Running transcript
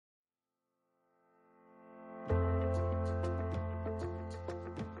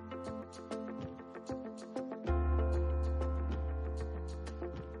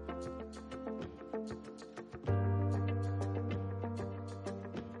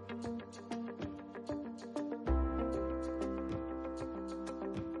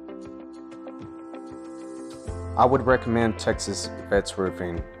I would recommend Texas Vets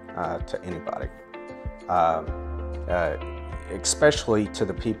Roofing to anybody, uh, uh, especially to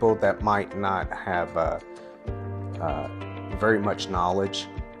the people that might not have very much knowledge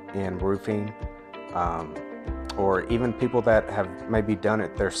in roofing, or even people that have maybe done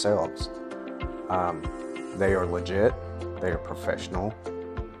it themselves. They are legit, they are professional,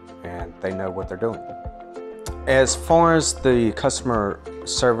 and they know what they're doing. As far as the customer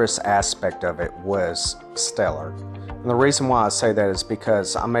service aspect of it was stellar. And the reason why I say that is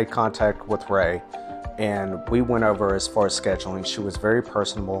because I made contact with Ray and we went over as far as scheduling. She was very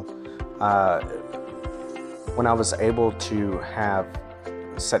personable. When I was able to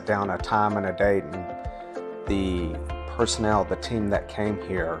set down a time and a date, and the personnel, the team that came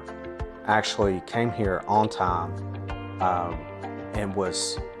here, actually came here on time and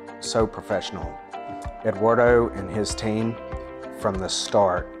was so professional. Eduardo and his team from the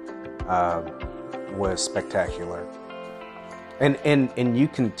start was spectacular. And you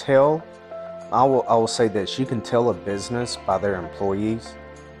can tell, I will say this, you can tell a business by their employees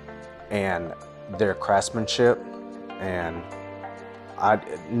and their craftsmanship, and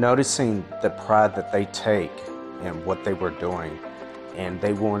noticing the pride that they take in what they were doing, and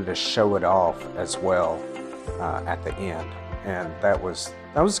they wanted to show it off as well at the end, and that was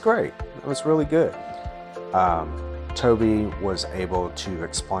great. It was really good. Toby was able to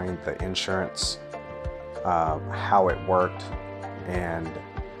explain the insurance, how it worked, and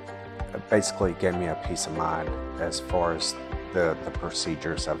basically gave me a peace of mind as far as the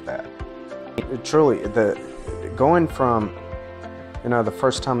procedures of that. Truly, going from, the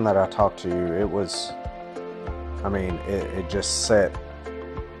first time that I talked to you, it was, it just set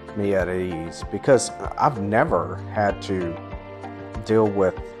me at ease, because I've never had to deal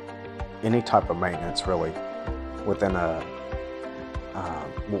with any type of maintenance really within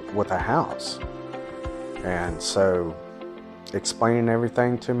with a house. And so explaining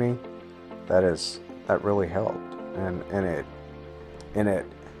everything to me, that really helped. And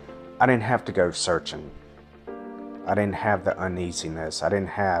I didn't have to go searching. I didn't have the uneasiness. I didn't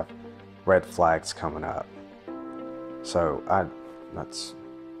have red flags coming up. So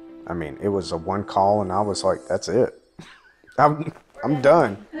it was a one call and I was like, that's it. I'm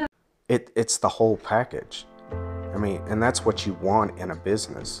done. It's the whole package. And that's what you want in a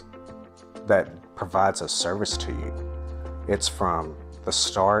business that provides a service to you. It's from the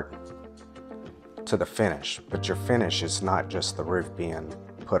start to the finish, but your finish is not just the roof being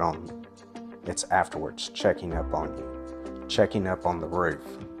put on, it's afterwards, checking up on you, checking up on the roof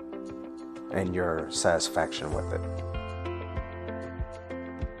and your satisfaction with it.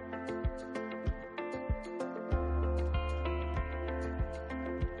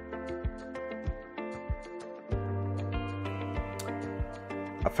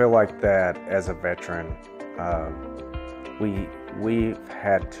 I feel like that as a veteran, we've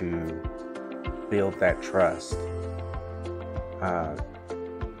had to build that trust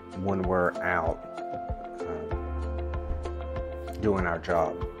when we're out doing our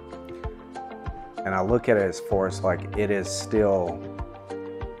job. And I look at it as far as like it is still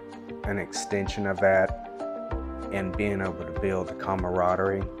an extension of that, and being able to build the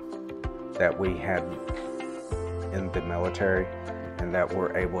camaraderie that we had in the military, and that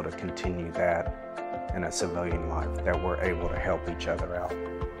we're able to continue that in a civilian life, that we're able to help each other out.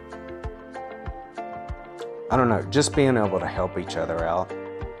 I don't know, just being able to help each other out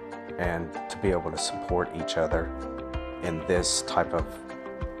and to be able to support each other in this type of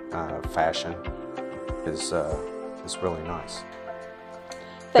fashion is really nice.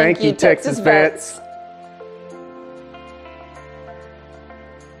 Thank you, Texas Vets.